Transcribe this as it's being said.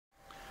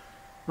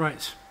Right,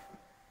 just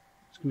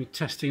going to be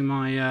testing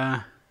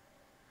my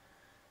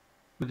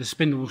whether the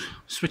spindle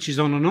switches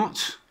on or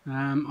not.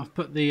 I've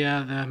put the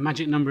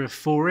magic number of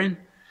 4 in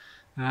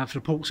for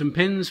the ports and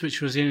pins,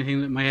 which was the only thing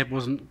that my head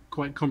wasn't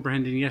quite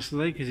comprehending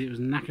yesterday because it was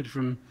knackered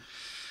from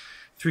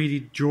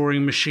 3D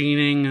drawing,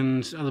 machining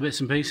and other bits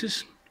and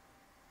pieces.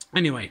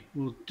 Anyway,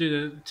 we'll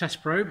do the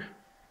test probe.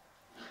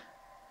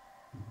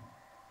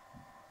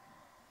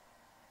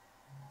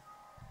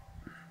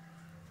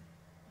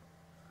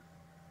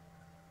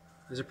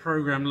 There's a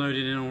program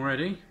loaded in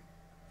already,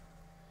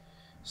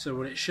 so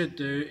what it should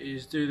do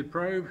is do the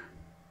probe.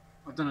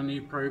 I've done a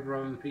new probe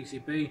rather than the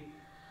PCB.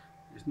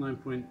 It's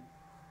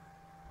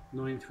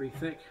 9.93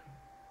 thick.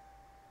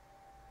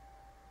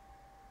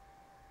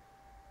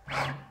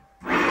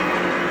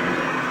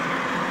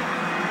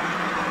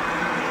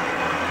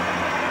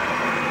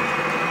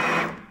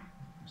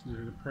 Let's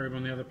do the probe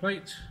on the other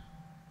plate.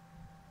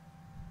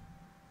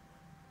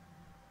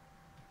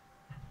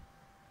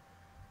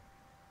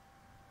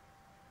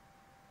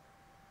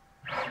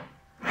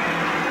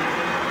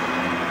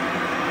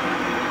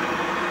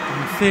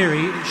 In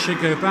theory, it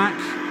should go back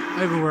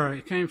over where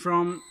it came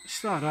from,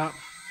 start up,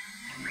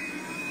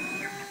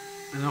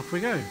 and off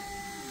we go.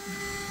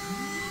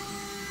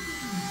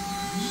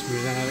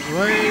 Smooth that out of the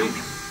way.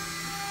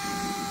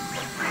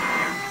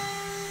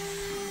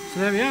 So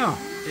there we are.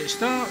 It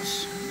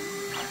starts.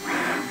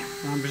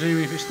 I'm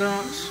presuming if it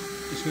starts,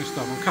 it's going to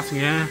stop. I'm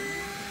cutting air.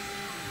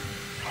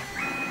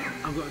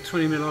 I've got a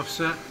 20mm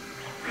offset.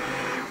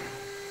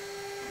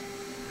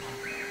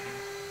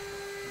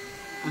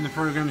 And the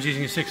program's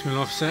using a 6mm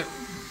offset.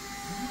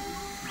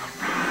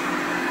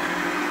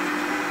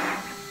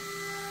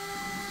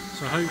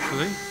 So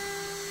hopefully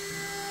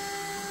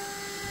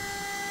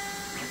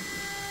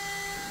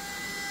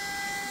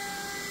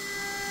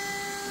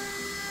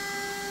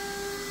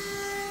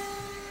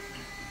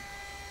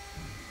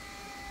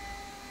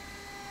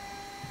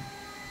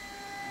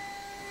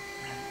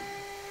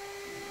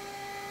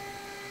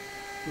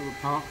little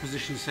part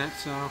position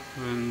sets up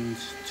and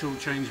tool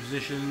change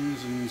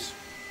positions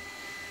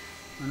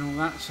and all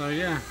that, so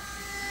yeah.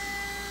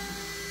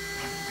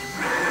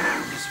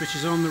 It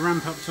switches on, the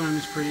ramp up time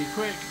is pretty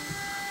quick.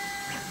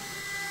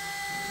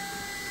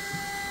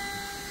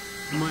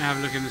 I might have a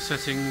look in the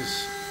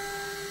settings,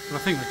 but I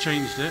think I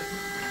changed it.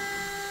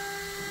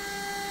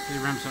 It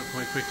ramps up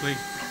quite quickly,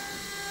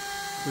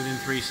 within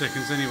 3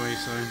 seconds anyway,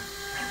 so.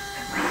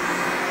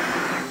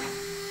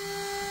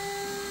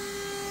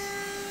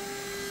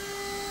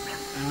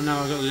 And I know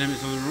I've got the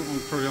limits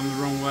probably on the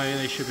wrong way.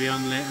 They should be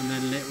unlit and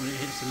then lit when it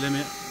hits the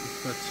limit,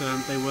 but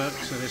they work,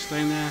 so they're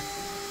staying there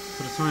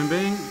for the time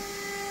being.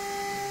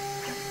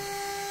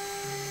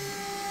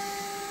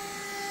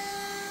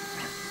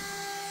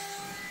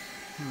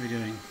 How are we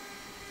doing?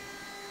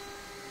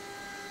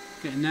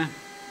 Getting there.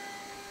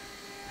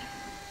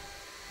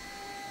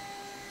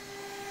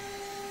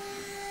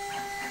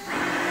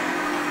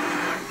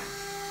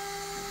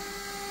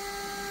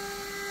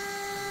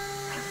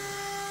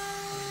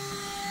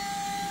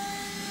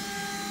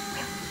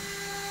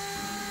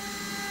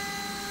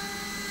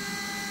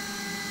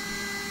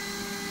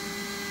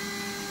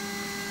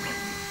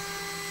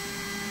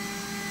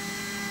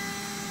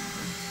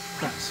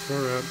 That's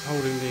for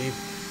holding the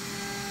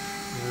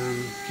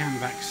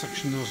camback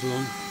suction nozzle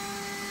on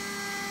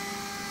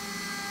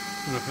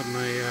when I put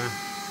my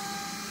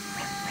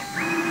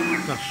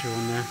dust shoe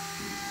on there.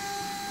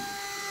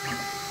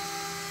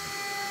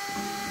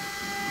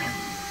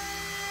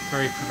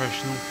 Very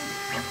professional.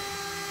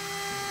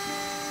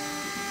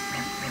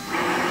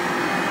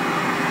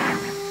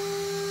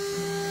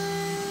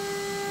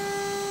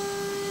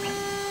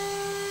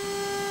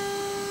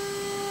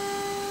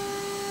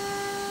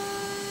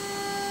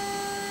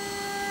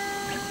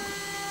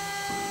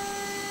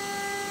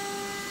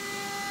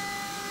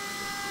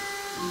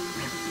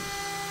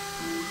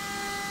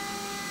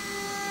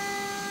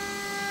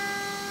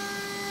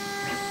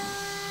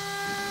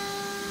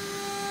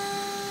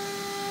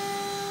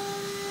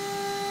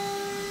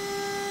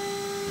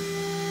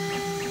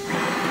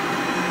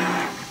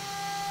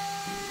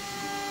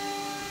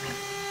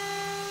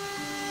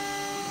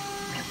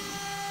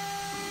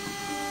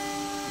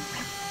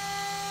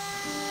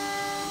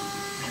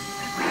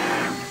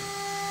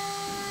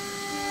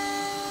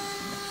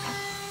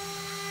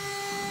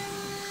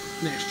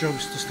 Next job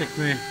is to stick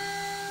my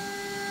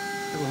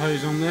little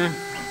hose on there.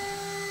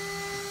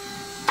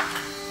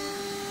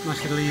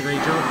 Nice little eBay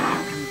job,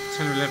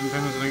 10 or 11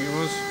 pounds I think it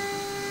was.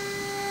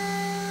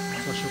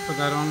 So I shall put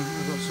that on.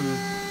 I've got some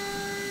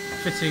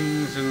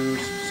fittings and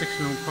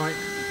 6mm pipe,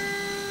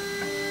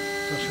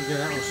 so I shall get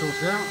that all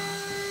sorted out.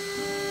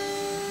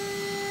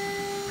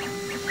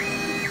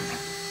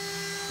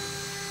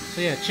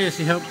 So yeah, cheers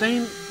to your help,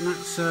 Dean.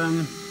 That's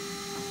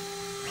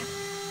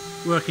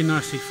working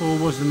nicely. 4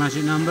 was the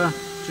magic number.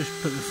 Just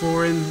put the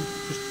 4 in,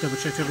 just double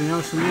check everything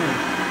else, and yeah.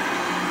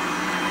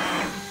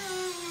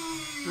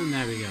 And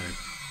there we go.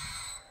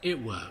 It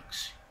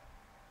works.